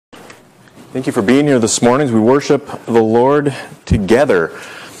Thank you for being here this morning as we worship the Lord together.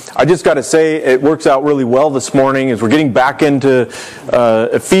 I just got to say, it works out really well this morning as we're getting back into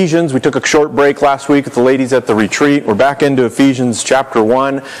Ephesians. We took a short break last week with the ladies at the retreat. We're back into Ephesians chapter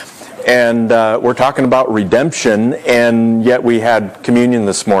 1, and we're talking about redemption, and yet we had communion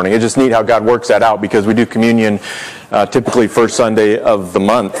this morning. It's just neat how God works that out, because we do communion typically first Sunday of the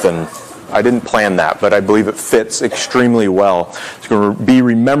month, and I didn't plan that, but I believe it fits extremely well. It's going to be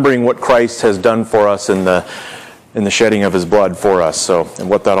remembering what Christ has done for us in the shedding of His blood for us, and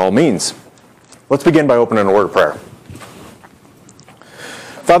what that all means. Let's begin by opening a word of prayer.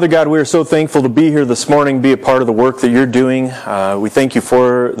 Father God, we are so thankful to be here this morning, be a part of the work that you're doing. We thank you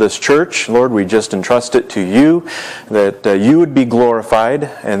for this church. Lord, we just entrust it to you, that you would be glorified,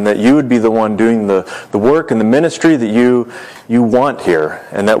 and that you would be the one doing the work and the ministry that you want here,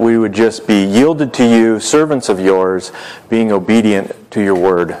 and that we would just be yielded to you, servants of yours, being obedient to your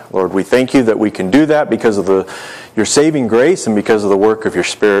word. Lord, we thank you that we can do that because of your saving grace and because of the work of your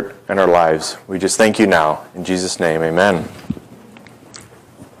Spirit in our lives. We just thank you now. In Jesus' name, amen.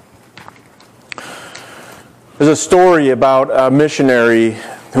 There's a story about a missionary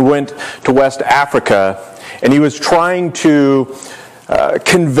who went to West Africa, and he was trying to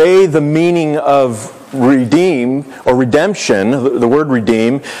convey the meaning of redeem or redemption, the word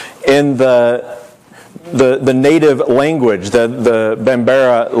redeem, in the native language, the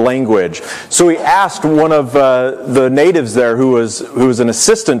Bambara language. So he asked one of the natives there, who was an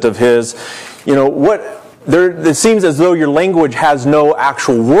assistant of his, it seems as though your language has no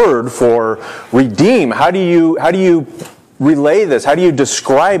actual word for redeem. How do you relay this? How do you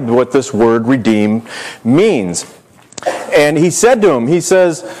describe what this word redeem means? And he said to him, he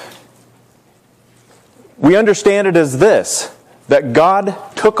says, we understand it as this, that God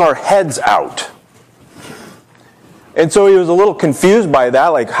took our heads out. And so he was a little confused by that,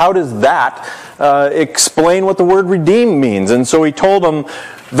 like how does that explain what the word redeem means? And so he told him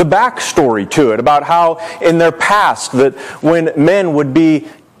the backstory to it, about how in their past, that when men would be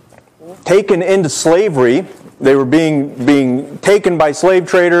taken into slavery, they were being taken by slave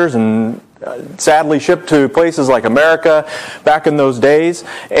traders and sadly shipped to places like America back in those days,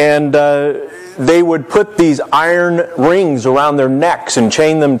 and they would put these iron rings around their necks and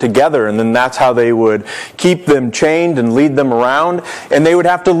chain them together, and then that's how they would keep them chained and lead them around, and they would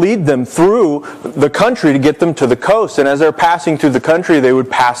have to lead them through the country to get them to the coast. And as they're passing through the country, they would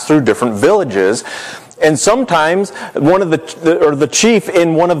pass through different villages. And sometimes one of the chief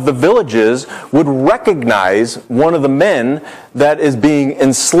in one of the villages would recognize one of the men that is being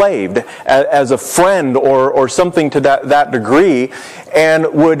enslaved as a friend or something to that degree,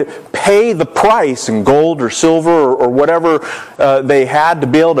 and would pay the price in gold or silver or whatever they had to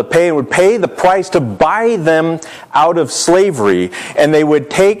be able to pay, and would pay the price to buy them out of slavery. And they would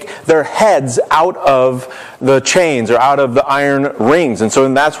take their heads out of the chains or out of the iron rings. And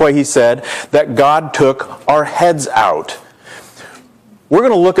so that's why he said that God took our heads out. We're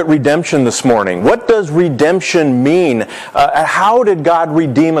going to look at redemption this morning. What does redemption mean? How did God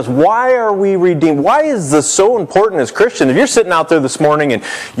redeem us? Why are we redeemed? Why is this so important as Christians? If you're sitting out there this morning and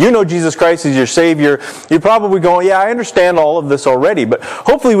you know Jesus Christ is your Savior, you're probably going, yeah, I understand all of this already. But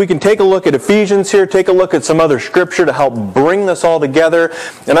hopefully we can take a look at Ephesians here, take a look at some other scripture to help bring this all together.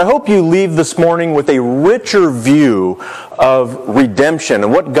 And I hope you leave this morning with a richer view of redemption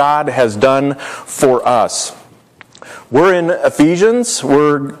and what God has done for us. We're in Ephesians.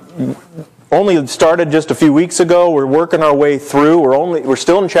 We're only started just a few weeks ago. We're working our way through. We're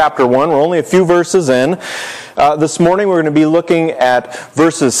still in chapter 1. We're only a few verses in. This morning we're going to be looking at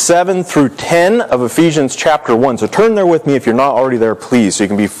verses 7 through 10 of Ephesians chapter 1. So turn there with me if you're not already there, please, so you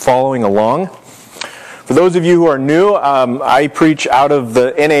can be following along. For those of you who are new, I preach out of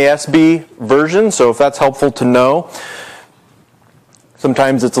the NASB version, so if that's helpful to know.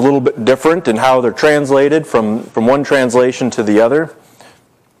 Sometimes it's a little bit different in how they're translated from one translation to the other.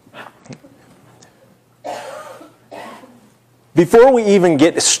 Before we even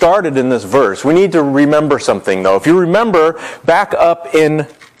get started in this verse, we need to remember something, though. If you remember back up in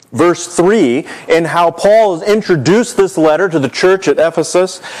verse 3 and how Paul has introduced this letter to the church at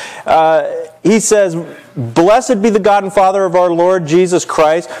Ephesus, he says, "Blessed be the God and Father of our Lord Jesus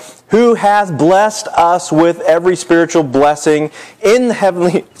Christ, who has blessed us with every spiritual blessing in the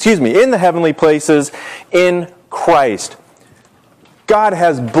heavenly places in Christ." God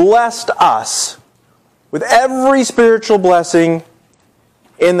has blessed us with every spiritual blessing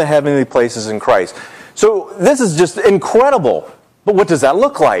in the heavenly places in Christ. So this is just incredible. But what does that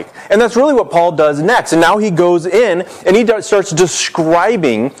look like? And that's really what Paul does next. And now he goes in and he starts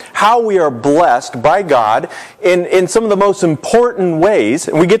describing how we are blessed by God in some of the most important ways.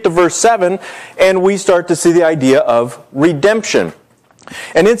 And we get to verse 7 and we start to see the idea of redemption.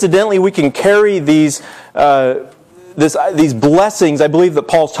 And incidentally, we can carry these blessings, I believe that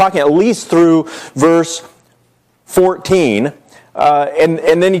Paul's talking at least through verse 14.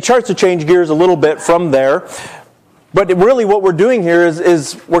 And then he starts to change gears a little bit from there. But really what we're doing here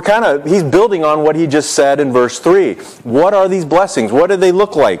is he's building on what he just said in verse 3. What are these blessings? What do they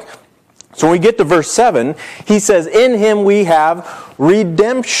look like? So when we get to verse 7, he says, in him we have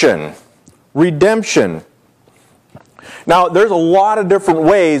redemption. Redemption. Now, there's a lot of different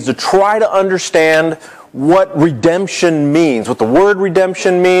ways to try to understand what redemption means, what the word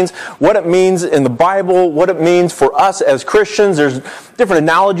redemption means, what it means in the Bible, what it means for us as Christians. There's different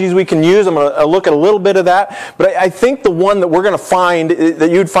analogies we can use. I'm going to look at a little bit of that. But I think the one that we're going to find,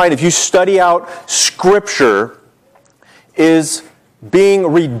 that you'd find if you study out Scripture, is being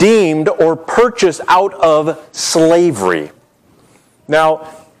redeemed or purchased out of slavery. Now,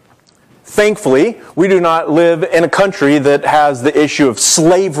 thankfully, we do not live in a country that has the issue of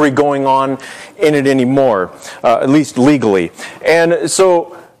slavery going on in it anymore, at least legally. And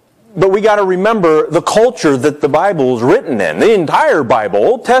so, but we got to remember the culture that the Bible is written in. The entire Bible,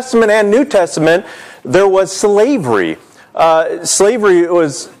 Old Testament and New Testament, there was slavery. Slavery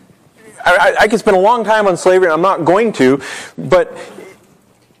was, I could spend a long time on slavery, and I'm not going to, but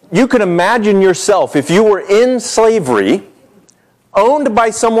you can imagine yourself, if you were in slavery, owned by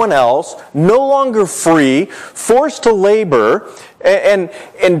someone else, no longer free, forced to labor,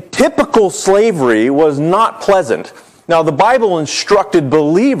 and typical slavery was not pleasant. Now, the Bible instructed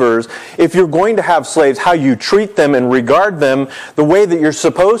believers, if you're going to have slaves, how you treat them and regard them the way that you're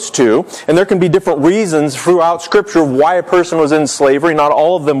supposed to. And there can be different reasons throughout Scripture why a person was in slavery. Not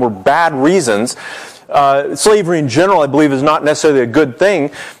all of them were bad reasons. Slavery in general, I believe, is not necessarily a good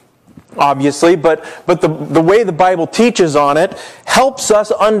thing, obviously, but the way the Bible teaches on it helps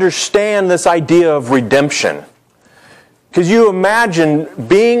us understand this idea of redemption. Because you imagine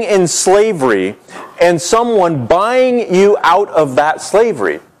being in slavery and someone buying you out of that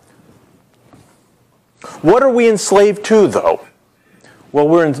slavery. What are we enslaved to, though?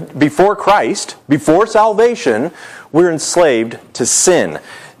 Well, before Christ, before salvation, we're enslaved to sin.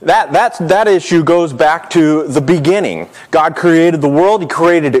 That issue goes back to the beginning. God created the world. He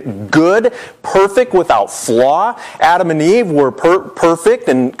created it good, perfect, without flaw. Adam and Eve were perfect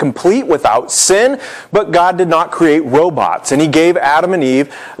and complete without sin, but God did not create robots. And He gave Adam and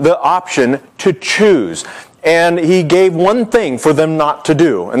Eve the option to choose. And He gave one thing for them not to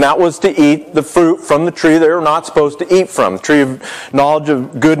do, and that was to eat the fruit from the tree they were not supposed to eat from, the tree of knowledge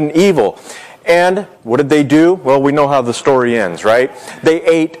of good and evil. And what did they do? Well, we know how the story ends, right? They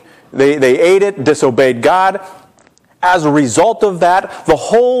ate it, disobeyed God. As a result of that, the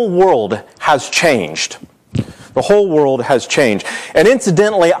whole world has changed. The whole world has changed. And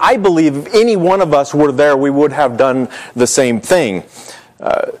incidentally, I believe if any one of us were there, we would have done the same thing.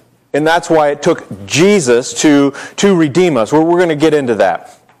 And that's why it took Jesus to redeem us. We're going to get into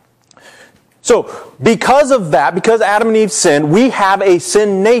that. So, because of that, because Adam and Eve sinned, we have a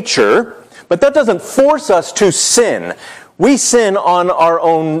sin nature. But that doesn't force us to sin. We sin on our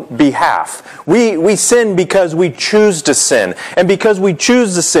own behalf. We sin because we choose to sin. And because we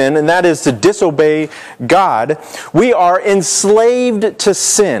choose to sin, and that is to disobey God, we are enslaved to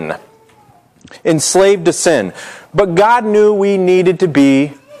sin. Enslaved to sin. But God knew we needed to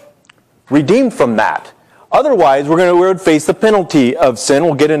be redeemed from that. Otherwise, we would face the penalty of sin.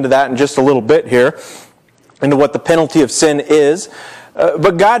 We'll get into that in just a little bit here, into what the penalty of sin is.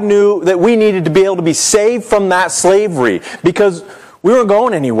 But God knew that we needed to be able to be saved from that slavery because we weren't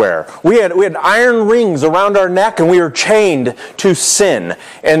going anywhere. We had iron rings around our neck and we were chained to sin.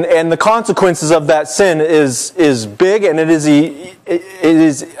 And the consequences of that sin is big, and it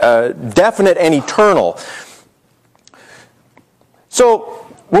is definite and eternal. So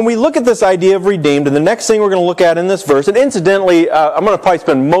when we look at this idea of redeemed, and the next thing we're going to look at in this verse, and incidentally, I'm going to probably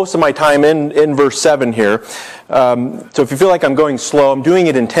spend most of my time in verse 7 here. So if you feel like I'm going slow, I'm doing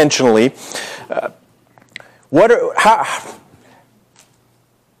it intentionally.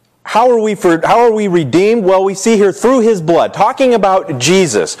 How are we redeemed? Well, we see here through His blood. Talking about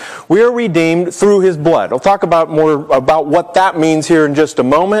Jesus, we are redeemed through His blood. I'll talk about more about what that means here in just a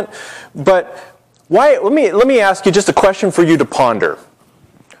moment. But why? Let me ask you just a question for you to ponder.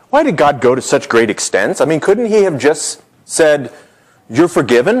 Why did God go to such great extents? I mean, couldn't He have just said, "You're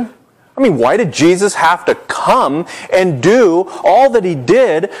forgiven"? I mean, why did Jesus have to come and do all that He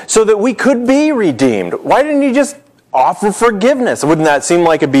did so that we could be redeemed? Why didn't He just offer forgiveness. Wouldn't that seem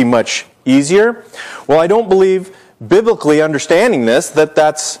like it'd be much easier? Well, I don't believe, biblically understanding this, that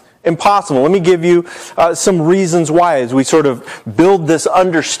that's impossible. Let me give you some reasons why as we sort of build this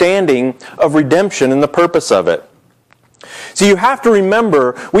understanding of redemption and the purpose of it. So you have to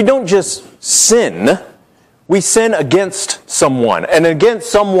remember, we don't just sin, we sin against someone and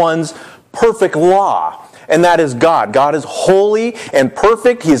against someone's perfect law, and that is God. God is holy and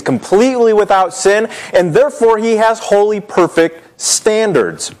perfect. He is completely without sin, and therefore He has holy, perfect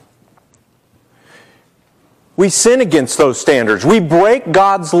standards. We sin against those standards. We break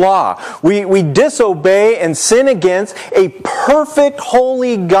God's law. We disobey and sin against a perfect,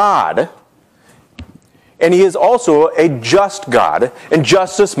 holy God. And He is also a just God, and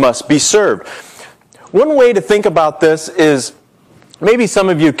justice must be served. One way to think about this is, maybe some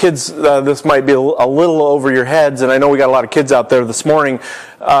of you kids, this might be a little over your heads, and I know we got a lot of kids out there this morning,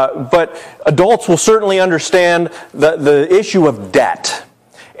 but adults will certainly understand the issue of debt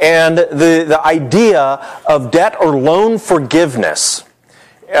and the idea of debt or loan forgiveness.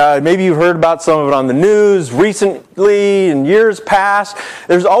 Maybe you've heard about some of it on the news recently, in years past.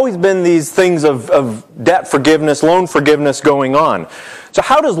 There's always been these things of debt forgiveness, loan forgiveness going on. So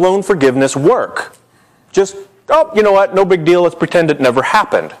how does loan forgiveness work? Just, oh, you know what, no big deal, let's pretend it never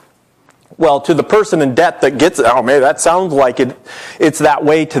happened. Well, to the person in debt that gets it, oh, maybe that sounds like it's that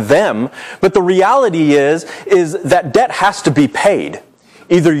way to them. But the reality is that debt has to be paid.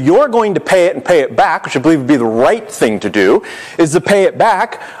 Either you're going to pay it and pay it back, which I believe would be the right thing to do, is to pay it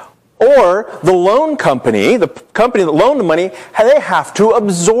back, or the loan company, the company that loaned the money, they have to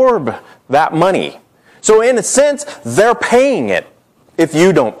absorb that money. So in a sense, they're paying it if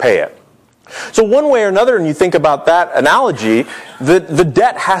you don't pay it. So one way or another, and you think about that analogy, the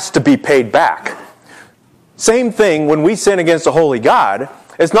debt has to be paid back. Same thing when we sin against a holy God.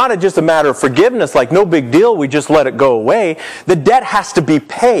 It's not just a matter of forgiveness, like no big deal, we just let it go away. The debt has to be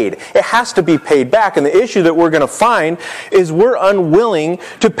paid. It has to be paid back. And the issue that we're going to find is we're unwilling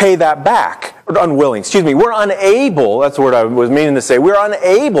to pay that back. We're unable, that's the word I was meaning to say, we're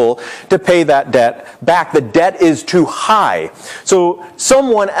unable to pay that debt back. The debt is too high. So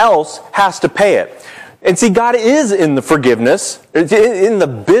someone else has to pay it. And see, God is in the forgiveness, in the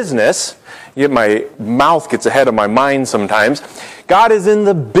business. My mouth gets ahead of my mind sometimes. God is in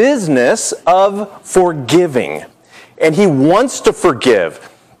the business of forgiving, and He wants to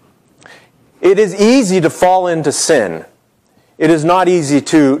forgive. It is easy to fall into sin. It is not easy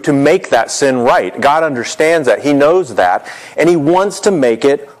to make that sin right. God understands that. He knows that, and He wants to make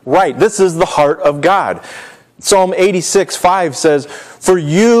it right. This is the heart of God. Psalm 86:5 says, "For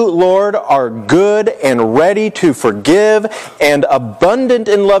you, Lord, are good and ready to forgive, and abundant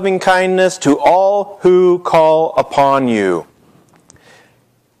in loving kindness to all who call upon you."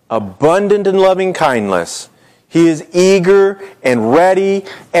 Abundant in loving kindness. He is eager and ready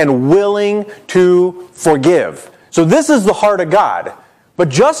and willing to forgive. So this is the heart of God. But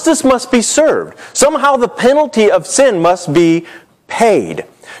justice must be served. Somehow the penalty of sin must be paid.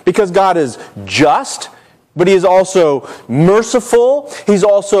 Because God is just, but He is also merciful. He's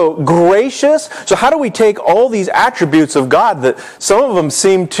also gracious. So how do we take all these attributes of God that some of them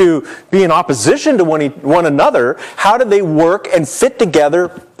seem to be in opposition to one another? How do they work and fit together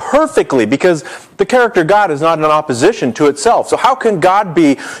perfectly? Because the character of God is not in opposition to itself. So how can God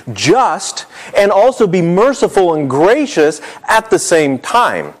be just and also be merciful and gracious at the same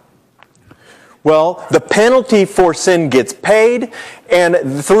time? Well, the penalty for sin gets paid,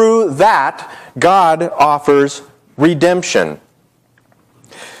 and through that, God offers redemption.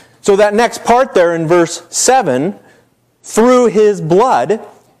 So that next part there in verse 7, through His blood,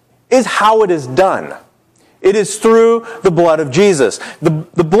 is how it is done. It is through the blood of Jesus. The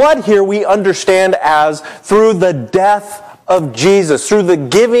blood here we understand as through the death of Jesus, through the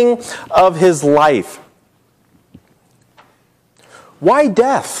giving of His life. Why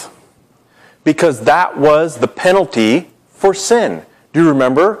death? Because that was the penalty for sin. Do you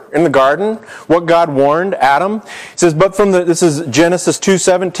remember in the garden what God warned Adam? He says, this is Genesis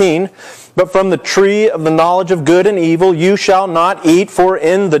 2:17, "But from the tree of the knowledge of good and evil you shall not eat, for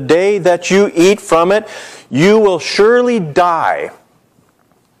in the day that you eat from it, you will surely die."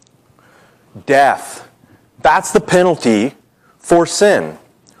 Death. That's the penalty for sin.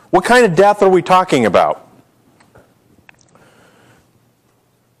 What kind of death are we talking about?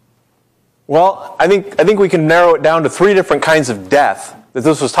 Well, I think we can narrow it down to three different kinds of death that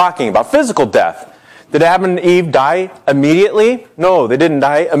this was talking about. Physical death. Did Adam and Eve die immediately? No, they didn't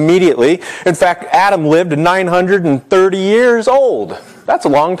die immediately. In fact, Adam lived 930 years old. That's a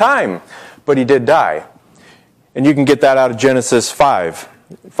long time. But he did die. And you can get that out of Genesis 5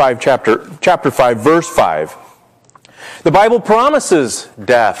 chapter 5, verse 5. The Bible promises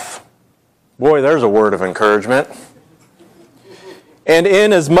death. Boy, there's a word of encouragement. And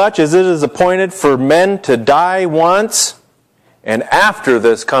inasmuch as it is appointed for men to die once, and after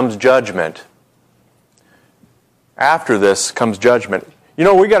this comes judgment. After this comes judgment. You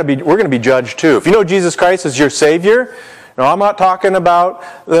know, we're going to be judged too. If you know Jesus Christ as your Savior, now I'm not talking about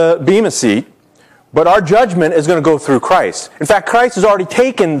the Bema seat, but our judgment is going to go through Christ. In fact, Christ has already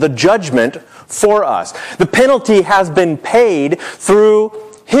taken the judgment for us. The penalty has been paid through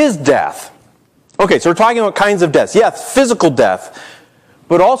His death. Okay, so we're talking about kinds of deaths. Yes, physical death,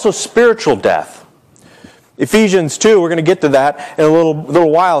 but also spiritual death. Ephesians 2, we're going to get to that in a little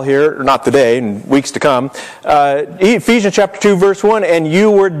while here, not today, in weeks to come. Ephesians chapter 2, verse 1, and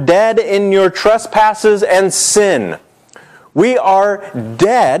you were dead in your trespasses and sin. We are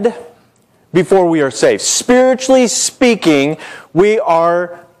dead before we are saved. Spiritually speaking, we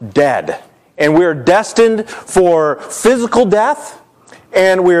are dead. And we are destined for physical death,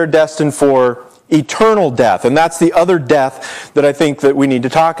 and we are destined for eternal death. And that's the other death that I think that we need to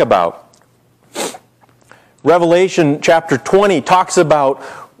talk about. Revelation chapter 20 talks about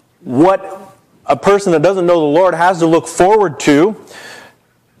what a person that doesn't know the Lord has to look forward to.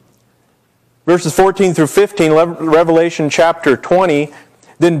 Verses 14 through 15, Revelation chapter 20.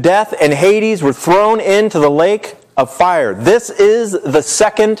 Then death and Hades were thrown into the lake of fire. This is the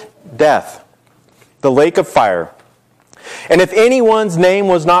second death, the lake of fire. And if anyone's name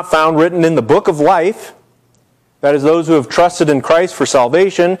was not found written in the book of life, that is, those who have trusted in Christ for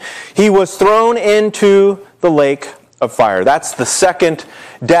salvation, he was thrown into the lake of fire. That's the second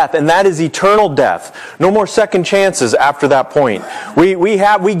death, and that is eternal death. No more second chances after that point. We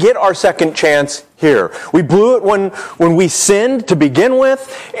get our second chance here. We blew it when we sinned to begin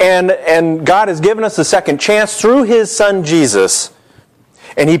with, and God has given us a second chance through His Son Jesus,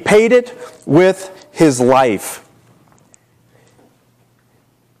 and He paid it with His life.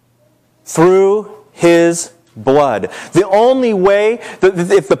 Through His blood. The only way,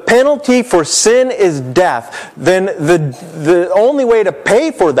 if the penalty for sin is death, then the only way to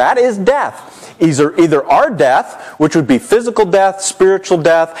pay for that is death. Either our death, which would be physical death, spiritual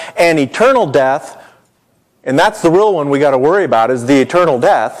death, and eternal death, and that's the real one we got to worry about, is the eternal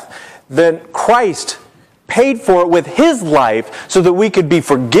death, then Christ paid for it with His life so that we could be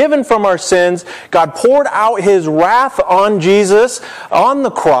forgiven from our sins. God poured out His wrath on Jesus on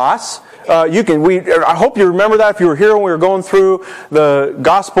the cross. I hope you remember that if you were here when we were going through the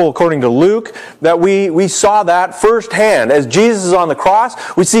gospel according to Luke, that we saw that firsthand. As Jesus is on the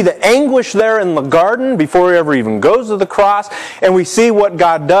cross, we see the anguish there in the garden before He ever even goes to the cross, and we see what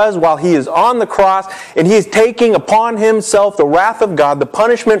God does while He is on the cross, and He is taking upon Himself the wrath of God, the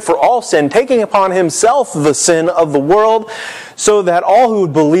punishment for all sin, taking upon Himself the sin of the world, so that all who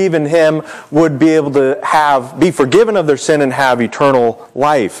would believe in Him would be able to be forgiven of their sin and have eternal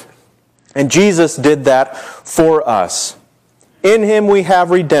life. And Jesus did that for us. In Him we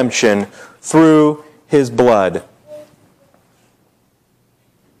have redemption through His blood.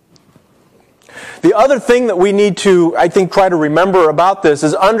 The other thing that we need to, I think, try to remember about this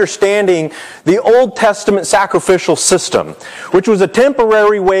is understanding the Old Testament sacrificial system, which was a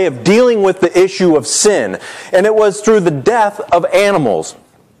temporary way of dealing with the issue of sin. And it was through the death of animals.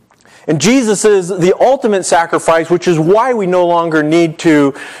 And Jesus is the ultimate sacrifice, which is why we no longer need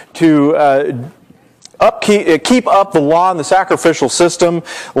to keep up the law and the sacrificial system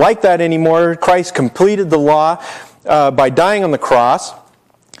like that anymore. Christ completed the law by dying on the cross,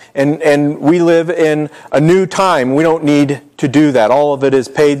 and we live in a new time. We don't need to do that. All of it is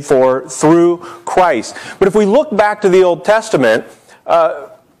paid for through Christ. But if we look back to the Old Testament,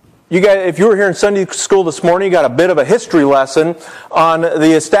 if you were here in Sunday school this morning, you got a bit of a history lesson on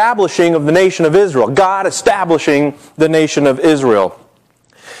the establishing of the nation of Israel. God establishing the nation of Israel.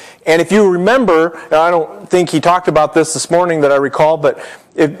 And if you remember, and I don't think he talked about this morning that I recall, but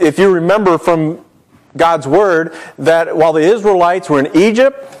if you remember from God's Word that while the Israelites were in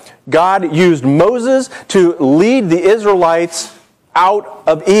Egypt, God used Moses to lead the Israelites out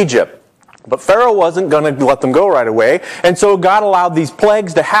of Egypt. But Pharaoh wasn't going to let them go right away, and so God allowed these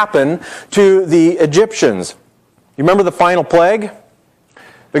plagues to happen to the Egyptians. You remember the final plague?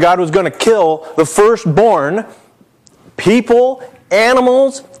 That God was going to kill the firstborn, people,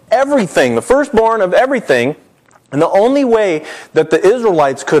 animals, everything, the firstborn of everything. And the only way that the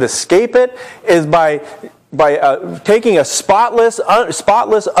Israelites could escape it is by taking a spotless,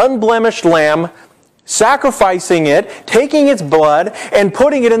 unblemished lamb, sacrificing it, taking its blood, and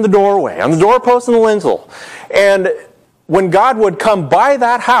putting it in the doorway, on the doorpost and the lintel. And when God would come by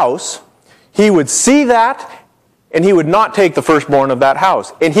that house, He would see that, and he would not take the firstborn of that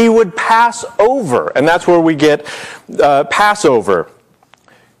house. And he would pass over, and that's where we get Passover.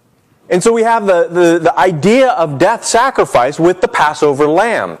 And so we have the idea of death sacrifice with the Passover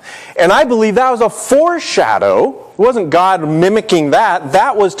lamb. And I believe that was a foreshadow. It wasn't God mimicking that.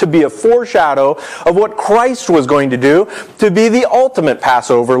 That was to be a foreshadow of what Christ was going to do, to be the ultimate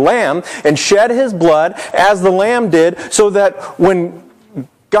Passover lamb and shed his blood as the lamb did, so that when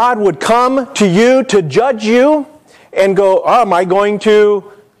God would come to you to judge you and go, oh, am I going to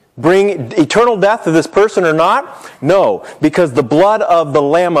bring eternal death to this person or not? No, because the blood of the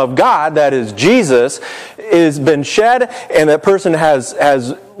Lamb of God, that is Jesus, has been shed, and that person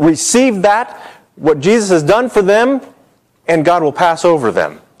has received that, what Jesus has done for them, and God will pass over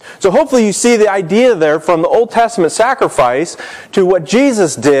them. So hopefully you see the idea there from the Old Testament sacrifice to what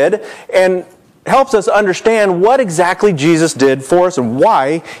Jesus did, and helps us understand what exactly Jesus did for us and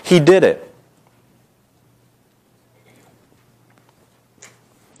why he did it.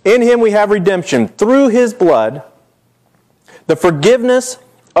 In him we have redemption through his blood, the forgiveness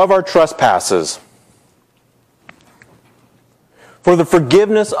of our trespasses. For the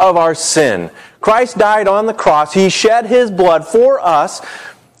forgiveness of our sin. Christ died on the cross. He shed his blood for us.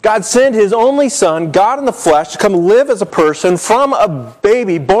 God sent his only Son, God in the flesh, to come live as a person from a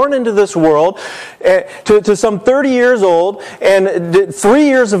baby born into this world to some 30 years old, and did 3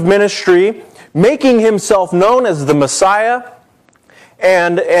 years of ministry, making himself known as the Messiah,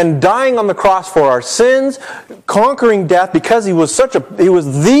 and dying on the cross for our sins, conquering death because he was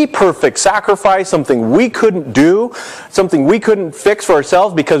the perfect sacrifice, something we couldn't do, something we couldn't fix for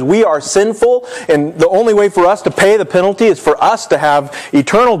ourselves because we are sinful, and the only way for us to pay the penalty is for us to have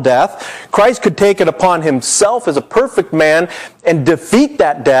eternal death. Christ could take it upon himself as a perfect man and defeat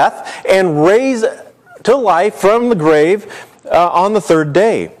that death and raise to life from the grave on the third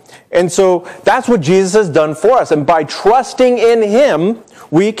day. And so that's what Jesus has done for us. And by trusting in him,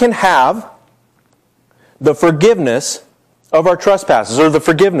 we can have the forgiveness of our trespasses, or the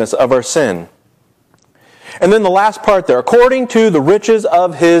forgiveness of our sin. And then the last part there, according to the riches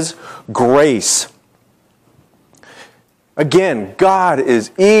of his grace. Again, God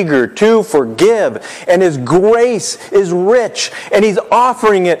is eager to forgive, and his grace is rich, and he's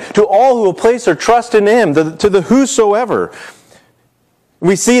offering it to all who will place their trust in him, to the whosoever.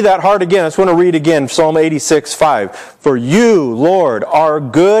 We see that heart again. I just want to read again Psalm 86:5. For you, Lord, are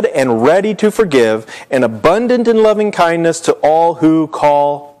good and ready to forgive, and abundant in loving kindness to all who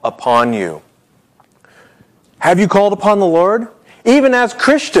call upon you. Have you called upon the Lord? Even as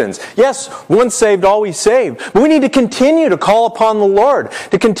Christians. Yes, once saved, always saved. But we need to continue to call upon the Lord,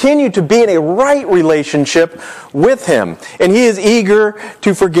 to continue to be in a right relationship with him. And he is eager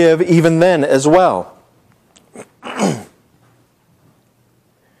to forgive even then as well.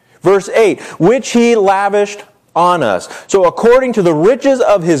 Verse 8, which he lavished on us. So according to the riches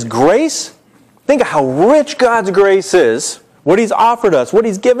of his grace, think of how rich God's grace is, what he's offered us, what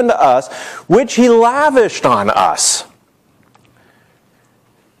he's given to us, which he lavished on us.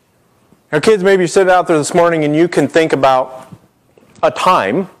 Now kids, maybe you're sitting out there this morning and you can think about a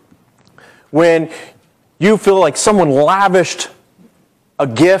time when you feel like someone lavished a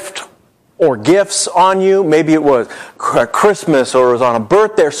gift or gifts on you. Maybe it was Christmas, or it was on a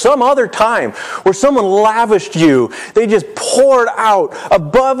birthday, or some other time where someone lavished you. They just poured out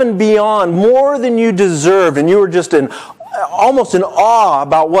above and beyond, more than you deserved, and you were just almost in awe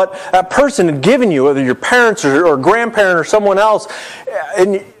about what that person had given you, whether your parents or grandparent or someone else.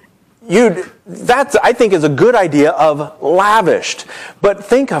 And that, I think, is a good idea of lavished. But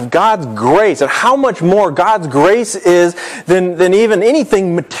think of God's grace and how much more God's grace is than even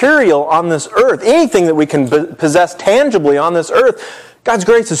anything material on this earth. Anything that we can possess tangibly on this earth. God's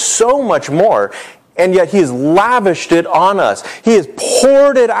grace is so much more. And yet he has lavished it on us. He has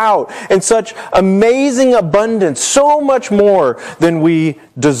poured it out in such amazing abundance, so much more than we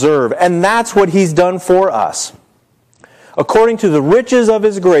deserve. And that's what he's done for us. According to the riches of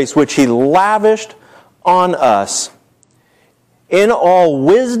his grace, which he lavished on us in all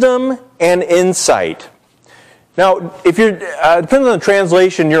wisdom and insight. Now, if you're depending on the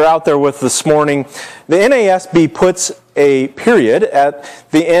translation you're out there with this morning, the NASB puts a period at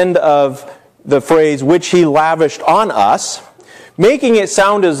the end of the phrase, which he lavished on us, making it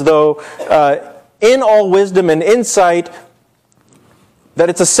sound as though in all wisdom and insight, that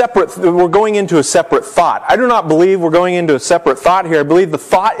it's we're going into a separate thought. I do not believe we're going into a separate thought here. I believe the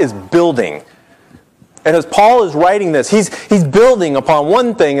thought is building. And as Paul is writing this, he's building upon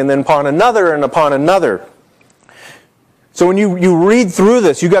one thing and then upon another and upon another. So when you read through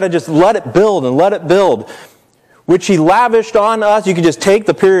this, you've got to just let it build and let it build. which he lavished on us. You can just take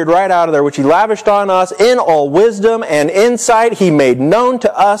the period right out of there. Which he lavished on us in all wisdom and insight. He made known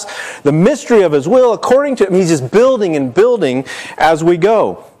to us the mystery of his will according to him. He's just building and building as we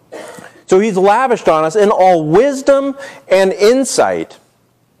go. So he's lavished on us in all wisdom and insight.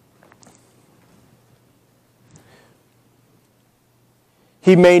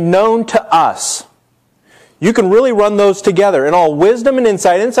 He made known to us. You can really run those together. In all wisdom and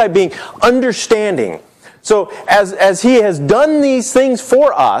insight. Insight being understanding. So as he has done these things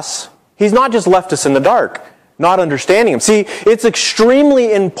for us, he's not just left us in the dark, not understanding him. See, it's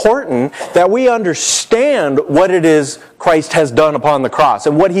extremely important that we understand what it is Christ has done upon the cross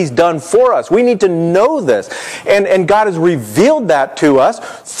and what he's done for us. We need to know this. And God has revealed that to us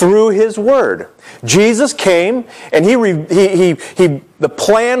through his word. Jesus came and the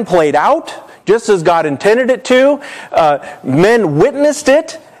plan played out just as God intended it to. Men witnessed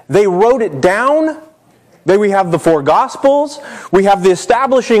it. They wrote it down. Then we have the four Gospels. We have the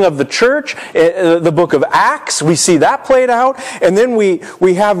establishing of the church, the book of Acts. We see that played out. And then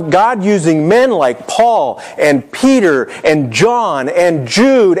we have God using men like Paul and Peter and John and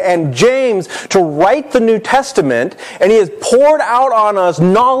Jude and James to write the New Testament. And he has poured out on us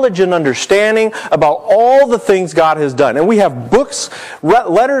knowledge and understanding about all the things God has done. And we have books,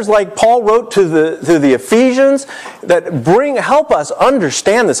 letters like Paul wrote to the Ephesians that help us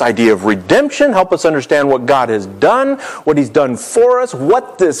understand this idea of redemption, help us understand what God has done, what he's done for us,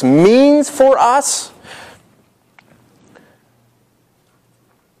 what this means for us.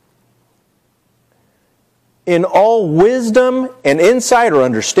 In all wisdom and insight or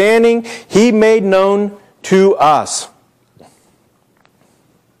understanding, he made known to us.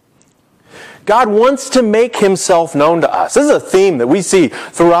 God wants to make himself known to us. This is a theme that we see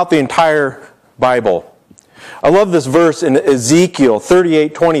throughout the entire Bible. I love this verse in Ezekiel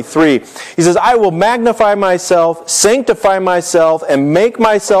 38:23. He says, I will magnify myself, sanctify myself, and make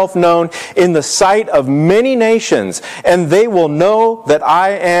myself known in the sight of many nations, and they will know that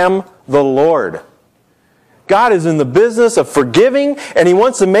I am the Lord. God is in the business of forgiving, and he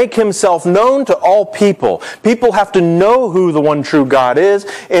wants to make himself known to all people. People have to know who the one true God is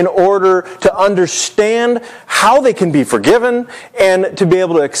in order to understand how they can be forgiven and to be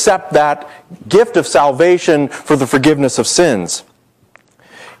able to accept that gift of salvation for the forgiveness of sins.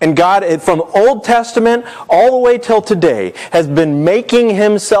 And God, from Old Testament all the way till today, has been making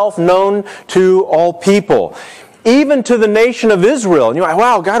himself known to all people. Even to the nation of Israel. And you're like,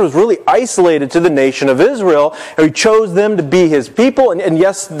 wow, God was really isolated to the nation of Israel. And he chose them to be his people. And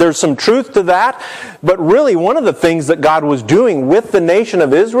yes, there's some truth to that. But really, one of the things that God was doing with the nation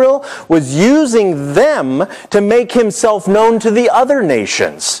of Israel was using them to make himself known to the other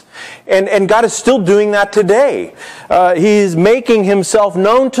nations. And God is still doing that today. He's making himself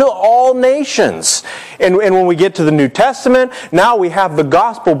known to all nations. And when we get to the New Testament, now we have the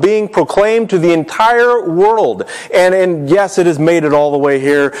gospel being proclaimed to the entire world. And yes, it has made it all the way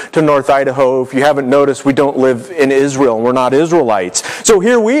here to North Idaho. If you haven't noticed, we don't live in Israel. We're not Israelites. So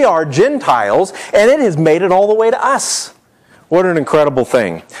here we are, Gentiles, and it has made it all the way to us. What an incredible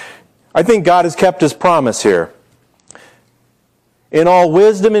thing. I think God has kept his promise here. In all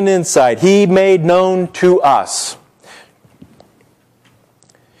wisdom and insight, he made known to us.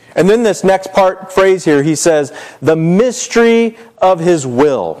 And then this next phrase here, he says, the mystery of his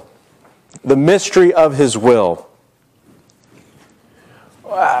will. The mystery of his will.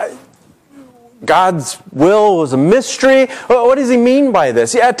 God's will was a mystery. What does he mean by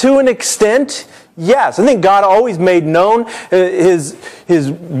this? Yeah, to an extent, yes. I think God always made known his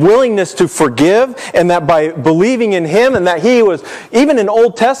willingness to forgive, and that by believing in him, and that he was, even in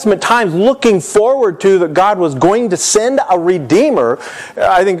Old Testament times, looking forward to that God was going to send a Redeemer.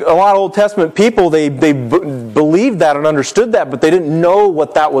 I think a lot of Old Testament people, they believed that and understood that, but they didn't know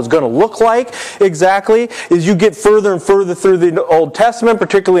what that was going to look like exactly. As you get further and further through the Old Testament,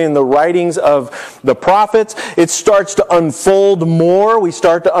 particularly in the writings of the prophets, it starts to unfold more. We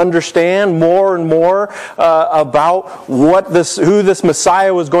start to understand more and more about who this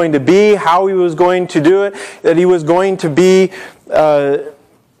Messiah was going to be, how he was going to do it, that he was going to be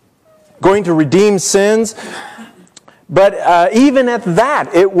going to redeem sins. But even at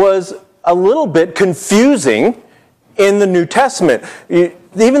that, it was a little bit confusing in the New Testament.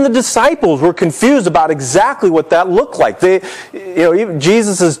 even the disciples were confused about exactly what that looked like. Even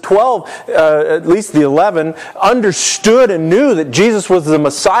Jesus' 12, at least the 11, understood and knew that Jesus was the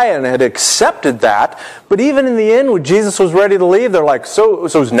Messiah and had accepted that. But even in the end, when Jesus was ready to leave, they're like, so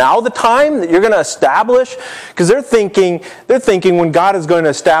is now the time that you're going to establish? Because they're thinking when God is going to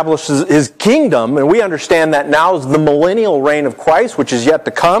establish his kingdom, and we understand that now is the millennial reign of Christ, which is yet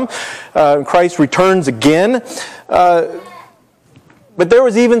to come. Christ returns again. But there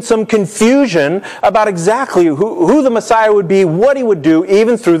was even some confusion about exactly who the Messiah would be, what he would do,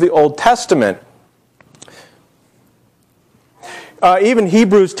 even through the Old Testament. Even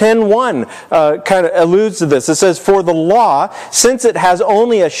Hebrews 10:1 kind of alludes to this. It says, "For the law, since it has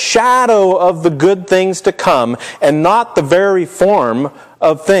only a shadow of the good things to come, and not the very form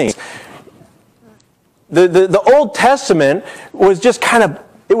of things." The Old Testament was just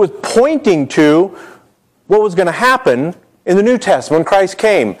it was pointing to what was going to happen in the New Testament when Christ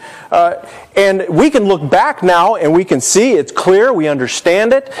came. And we can look back now and we can see it's clear, we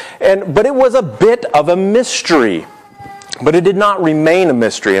understand it, but it was a bit of a mystery. But it did not remain a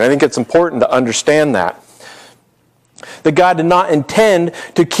mystery, and I think it's important to understand that. That God did not intend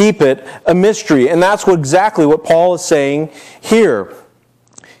to keep it a mystery, and that's exactly what Paul is saying here.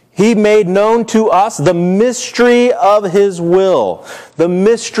 He made known to us the mystery of His will. The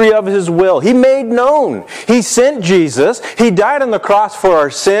mystery of His will. He made known. He sent Jesus. He died on the cross for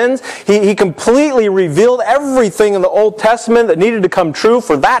our sins. He completely revealed everything in the Old Testament that needed to come true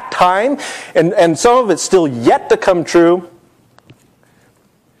for that time. And some of it's still yet to come true.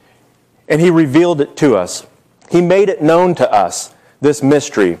 And He revealed it to us. He made it known to us, this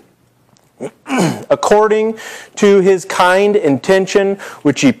mystery. According to His kind intention,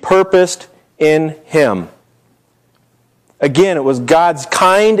 which He purposed in Him. Again, it was God's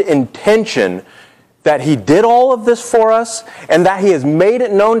kind intention that He did all of this for us, and that He has made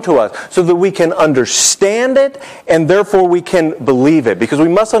it known to us so that we can understand it, and therefore we can believe it. Because we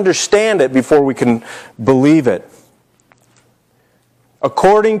must understand it before we can believe it.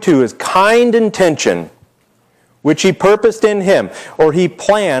 According to His kind intention, which He purposed in Him, or He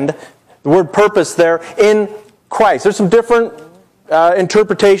planned. The word purpose there, in Christ. There's some different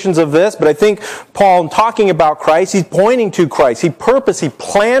interpretations of this, but I think Paul, in talking about Christ, he's pointing to Christ. He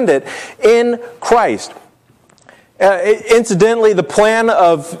planned it in Christ. Incidentally, the plan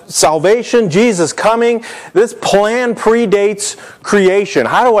of salvation, Jesus coming, this plan predates creation.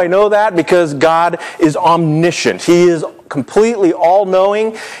 How do I know that? Because God is omniscient. He is completely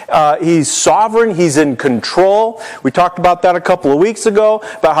all-knowing. He's sovereign. He's in control. We talked about that a couple of weeks ago,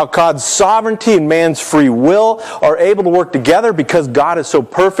 about how God's sovereignty and man's free will are able to work together because God is so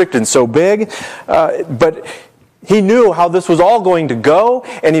perfect and so big. But He knew how this was all going to go,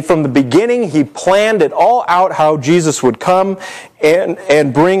 and from the beginning, He planned it all out how Jesus would come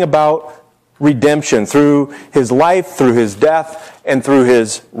and bring about redemption through His life, through His death, and through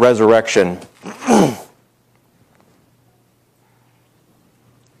His resurrection.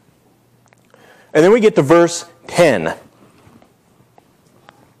 And then we get to verse 10.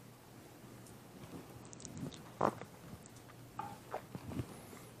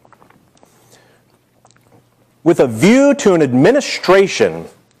 With a view to an administration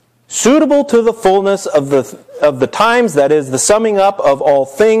suitable to the fullness of the times, that is, the summing up of all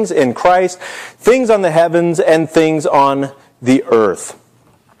things in Christ, things on the heavens and things on the earth.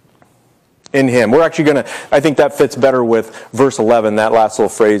 In Him. We're actually going to, I think that fits better with verse 11, that last little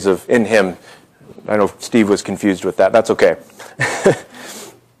phrase of in Him. I know Steve was confused with that. That's okay.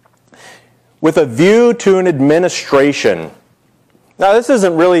 With a view to an administration. Now, this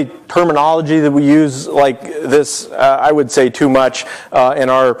isn't really terminology that we use like this, I would say, too much in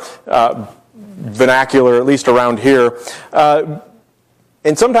our vernacular, at least around here.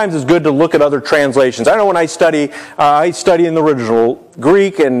 And sometimes it's good to look at other translations. I know when I study in the original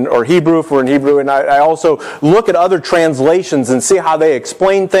Greek or Hebrew, if we're in Hebrew, and I also look at other translations and see how they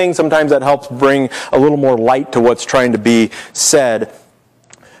explain things. Sometimes that helps bring a little more light to what's trying to be said.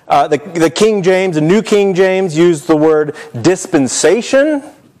 The King James, the New King James, use the word dispensation.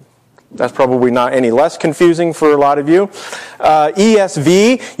 That's probably not any less confusing for a lot of you.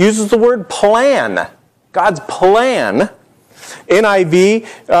 ESV uses the word plan. God's plan.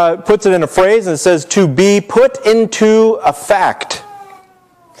 NIV puts it in a phrase and it says, to be put into effect.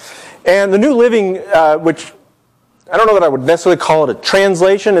 And the New Living, which I don't know that I would necessarily call it a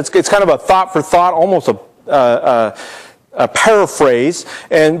translation. It's kind of a thought for thought, almost a paraphrase.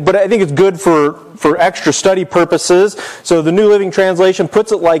 But I think it's good for extra study purposes. So the New Living Translation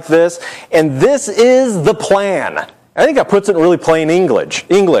puts it like this, and this is the plan. I think that puts it in really plain English.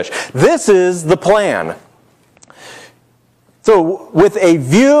 This is the plan. So with a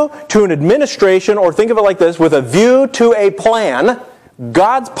view to an administration, or think of it like this, with a view to a plan,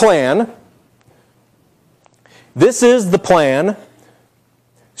 God's plan, this is the plan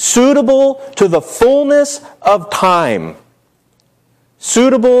suitable to the fullness of time.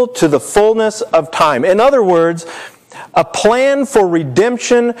 Suitable to the fullness of time. In other words, a plan for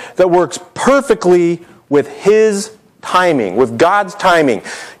redemption that works perfectly with His timing, with God's timing.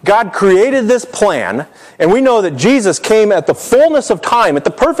 God created this plan, and we know that Jesus came at the fullness of time, at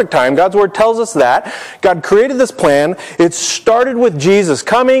the perfect time. God's Word tells us that. God created this plan. It started with Jesus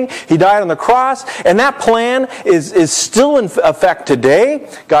coming. He died on the cross, and that plan is still in effect today.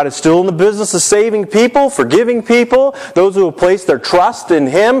 God is still in the business of saving people, forgiving people, those who have placed their trust in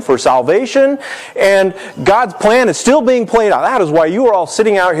Him for salvation, and God's plan is still being played out. That is why you are all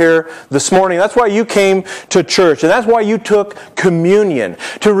sitting out here this morning. That's why you came to church, and that's why you took communion,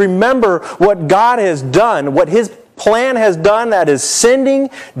 to remember what God has done, what His plan has done, that is sending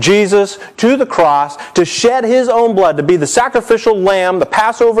Jesus to the cross to shed His own blood, to be the sacrificial lamb, the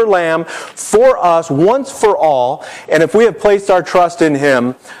Passover lamb for us once for all. And if we have placed our trust in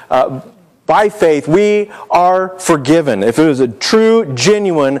Him, by faith, we are forgiven. If it was a true,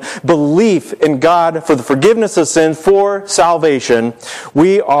 genuine belief in God for the forgiveness of sins, for salvation,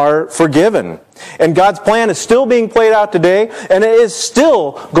 we are forgiven. And God's plan is still being played out today, and it is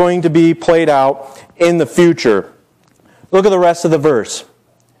still going to be played out in the future. Look at the rest of the verse.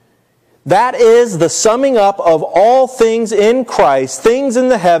 That is the summing up of all things in Christ, things in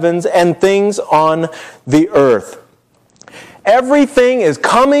the heavens and things on the earth. Everything is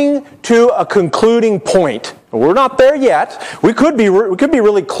coming to a concluding point. We're not there yet. We could be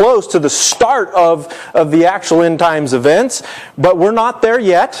really close to the start of the actual end times events, but we're not there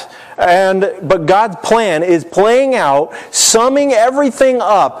yet. But God's plan is playing out, summing everything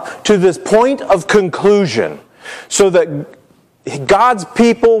up to this point of conclusion, so that God's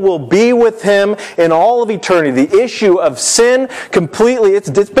people will be with Him in all of eternity. The issue of sin completely,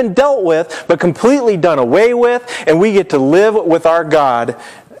 it's been dealt with, but completely done away with, and we get to live with our God,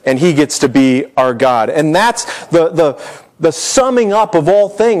 and He gets to be our God. And that's the summing up of all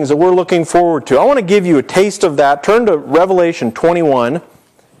things that we're looking forward to. I want to give you a taste of that. Turn to Revelation 21.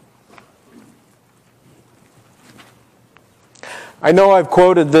 I know I've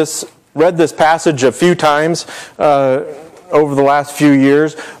read this passage a few times over the last few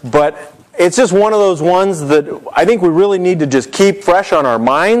years, but it's just one of those ones that I think we really need to just keep fresh on our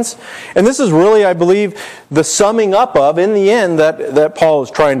minds. And this is really, I believe, the summing up of, in the end, that Paul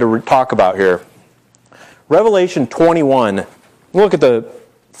is trying to talk about here. Revelation 21. Look at the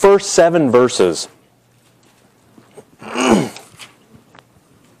first 7 verses.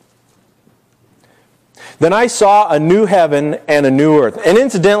 Then I saw a new heaven and a new earth. And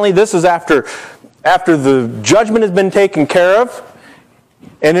incidentally, this is after the judgment has been taken care of,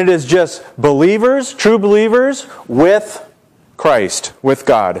 and it is just believers, true believers, with Christ, with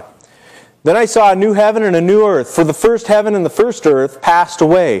God. Then I saw a new heaven and a new earth, for the first heaven and the first earth passed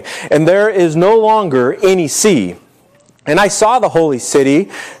away, and there is no longer any sea. And I saw the holy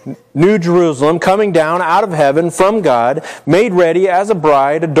city, New Jerusalem, coming down out of heaven from God, made ready as a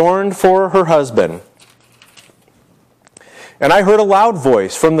bride adorned for her husband. And I heard a loud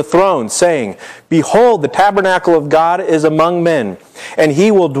voice from the throne saying, Behold, the tabernacle of God is among men, and He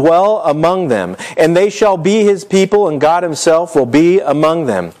will dwell among them. And they shall be His people, and God Himself will be among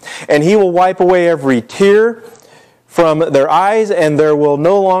them. And He will wipe away every tear from their eyes, and there will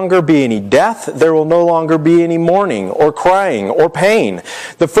no longer be any death. There will no longer be any mourning, or crying, or pain.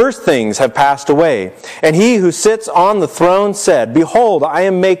 The first things have passed away. And He who sits on the throne said, Behold, I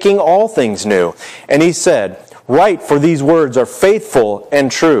am making all things new. And He said, Write, for these words are faithful and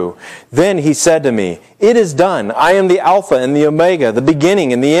true. Then He said to me, It is done. I am the Alpha and the Omega, the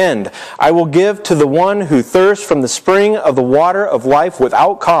beginning and the end. I will give to the one who thirsts from the spring of the water of life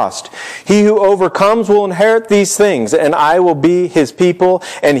without cost. He who overcomes will inherit these things, and I will be his people,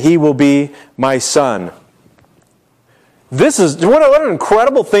 and he will be my son. This is what an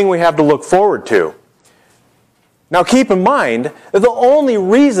incredible thing we have to look forward to. Now keep in mind that the only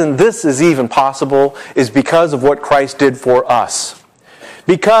reason this is even possible is because of what Christ did for us.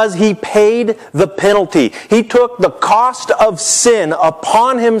 Because He paid the penalty. He took the cost of sin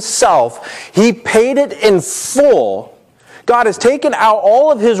upon Himself. He paid it in full. God has taken out all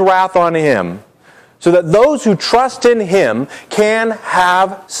of His wrath on Him so that those who trust in Him can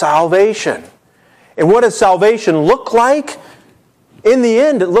have salvation. And what does salvation look like? In the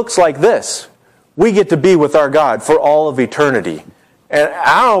end, it looks like this. We get to be with our God for all of eternity. And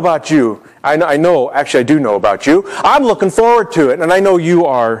I don't know about you. I do know about you. I'm looking forward to it, and I know you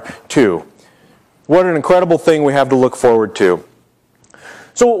are too. What an incredible thing we have to look forward to.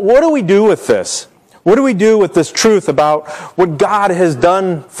 So what do we do with this? What do we do with this truth about what God has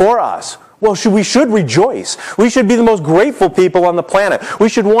done for us? Well, we should rejoice. We should be the most grateful people on the planet. We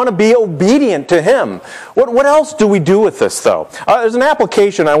should want to be obedient to Him. What else do we do with this, though? There's an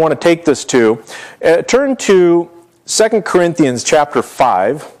application I want to take this to. Turn to 2 Corinthians chapter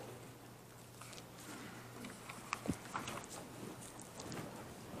 5.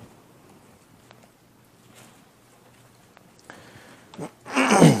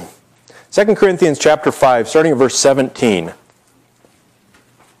 2 Corinthians chapter 5, starting at verse 17.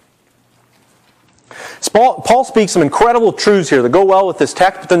 Paul speaks some incredible truths here that go well with this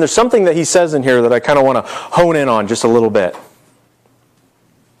text, but then there's something that he says in here that I kind of want to hone in on just a little bit.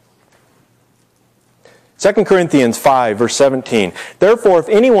 2 Corinthians 5, verse 17. Therefore, if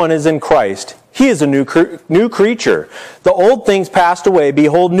anyone is in Christ, he is a new creature. The old things passed away,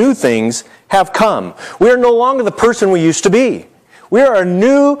 behold, new things have come. We are no longer the person we used to be. We are a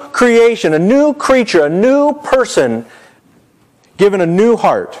new creation, a new creature, a new person, given a new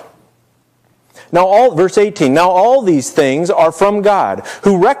heart. Now, verse 18, now all these things are from God,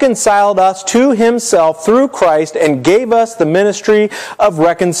 who reconciled us to Himself through Christ and gave us the ministry of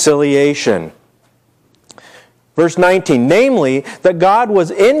reconciliation. Verse 19, namely, that God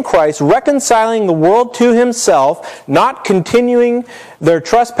was in Christ reconciling the world to Himself, not continuing their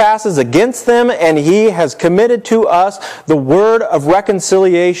trespasses against them, and He has committed to us the word of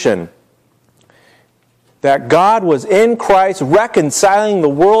reconciliation. That God was in Christ reconciling the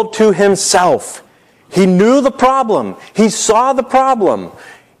world to Himself. He knew the problem. He saw the problem.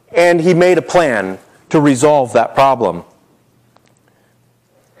 And He made a plan to resolve that problem.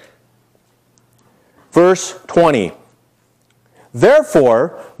 Verse 20.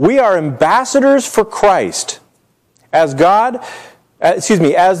 Therefore, we are ambassadors for Christ, as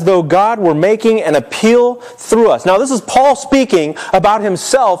though God were making an appeal through us. Now, this is Paul speaking about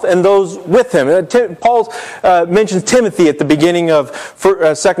himself and those with him. Paul mentions Timothy at the beginning of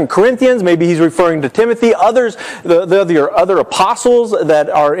 2 Corinthians. Maybe he's referring to Timothy. Others, the other apostles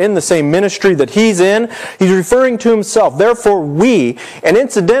that are in the same ministry that he's in, he's referring to himself. Therefore, we, and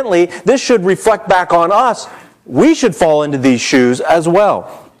incidentally, this should reflect back on us, we should fall into these shoes as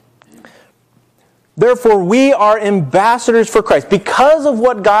well. Therefore, we are ambassadors for Christ. Because of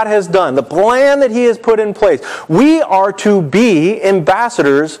what God has done, the plan that He has put in place, we are to be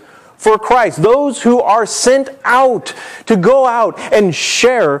ambassadors for Christ. Those who are sent out to go out and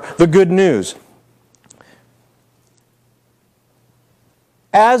share the good news.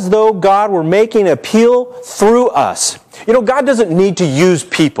 As though God were making an appeal through us. You know, God doesn't need to use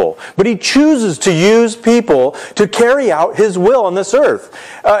people, but He chooses to use people to carry out His will on this earth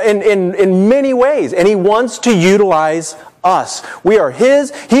in many ways. And He wants to utilize us. We are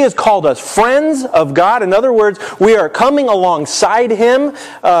His. He has called us friends of God. In other words, we are coming alongside Him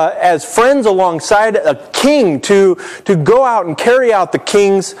as friends alongside a king to go out and carry out the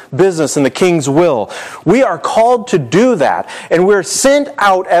king's business and the king's will. We are called to do that. And we're sent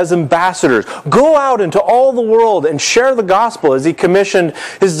out as ambassadors. Go out into all the world and share the gospel as He commissioned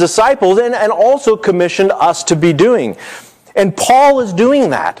His disciples and also commissioned us to be doing. And Paul is doing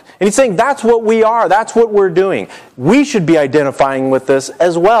that. And he's saying that's what we are. That's what we're doing. We should be identifying with this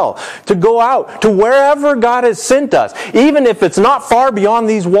as well. To go out to wherever God has sent us, even if it's not far beyond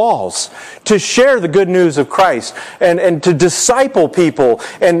these walls, to share the good news of Christ and to disciple people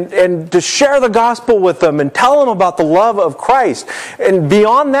and to share the gospel with them and tell them about the love of Christ. And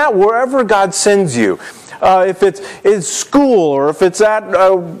beyond that, wherever God sends you, if it's in school or if it's at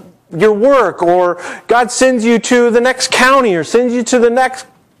your work, or God sends you to the next county or sends you to the next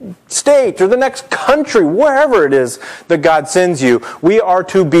state or the next country, wherever it is that God sends you, we are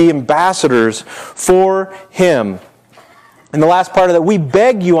to be ambassadors for Him. And the last part of that, we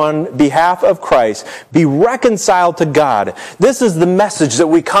beg you on behalf of Christ, be reconciled to God. This is the message that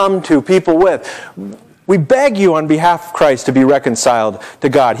we come to people with. We beg you on behalf of Christ to be reconciled to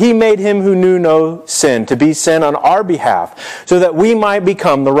God. He made Him who knew no sin to be sin on our behalf, so that we might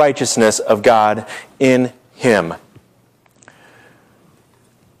become the righteousness of God in Him.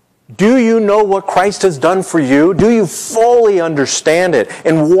 Do you know what Christ has done for you? Do you fully understand it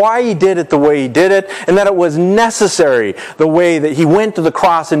and why He did it the way He did it, and that it was necessary the way that He went to the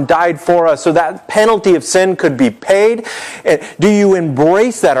cross and died for us so that penalty of sin could be paid? Do you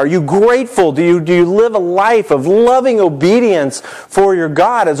embrace that? Are you grateful? Do you live a life of loving obedience for your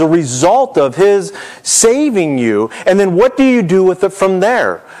God as a result of His saving you? And then what do you do with it from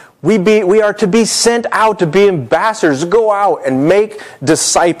there? We are to be sent out to be ambassadors, to go out and make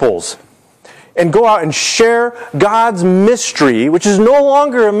disciples. and go out and share God's mystery, which is no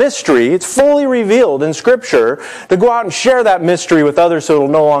longer a mystery, it's fully revealed in Scripture, to go out and share that mystery with others so it will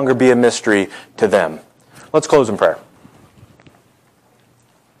no longer be a mystery to them. Let's close in prayer.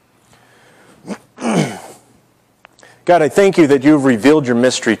 God, I thank you that you have revealed your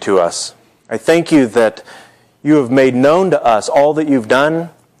mystery to us. I thank you that you have made known to us all that you've done.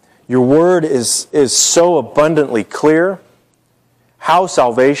 Your word is so abundantly clear, how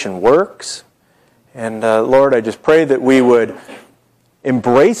salvation works. And Lord, I just pray that we would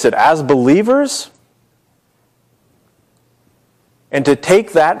embrace it as believers and to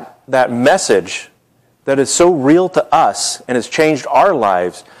take that message that is so real to us and has changed our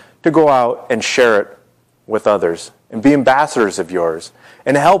lives to go out and share it with others and be ambassadors of yours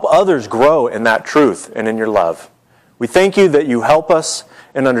and help others grow in that truth and in your love. We thank you that you help us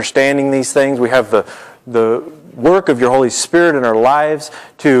in understanding these things. We have the work of your Holy Spirit in our lives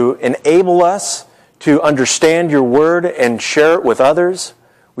to enable us to understand your word and share it with others.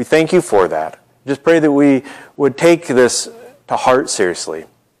 We thank you for that. Just pray that we would take this to heart seriously.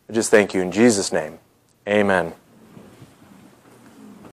 I just thank you in Jesus' name. Amen.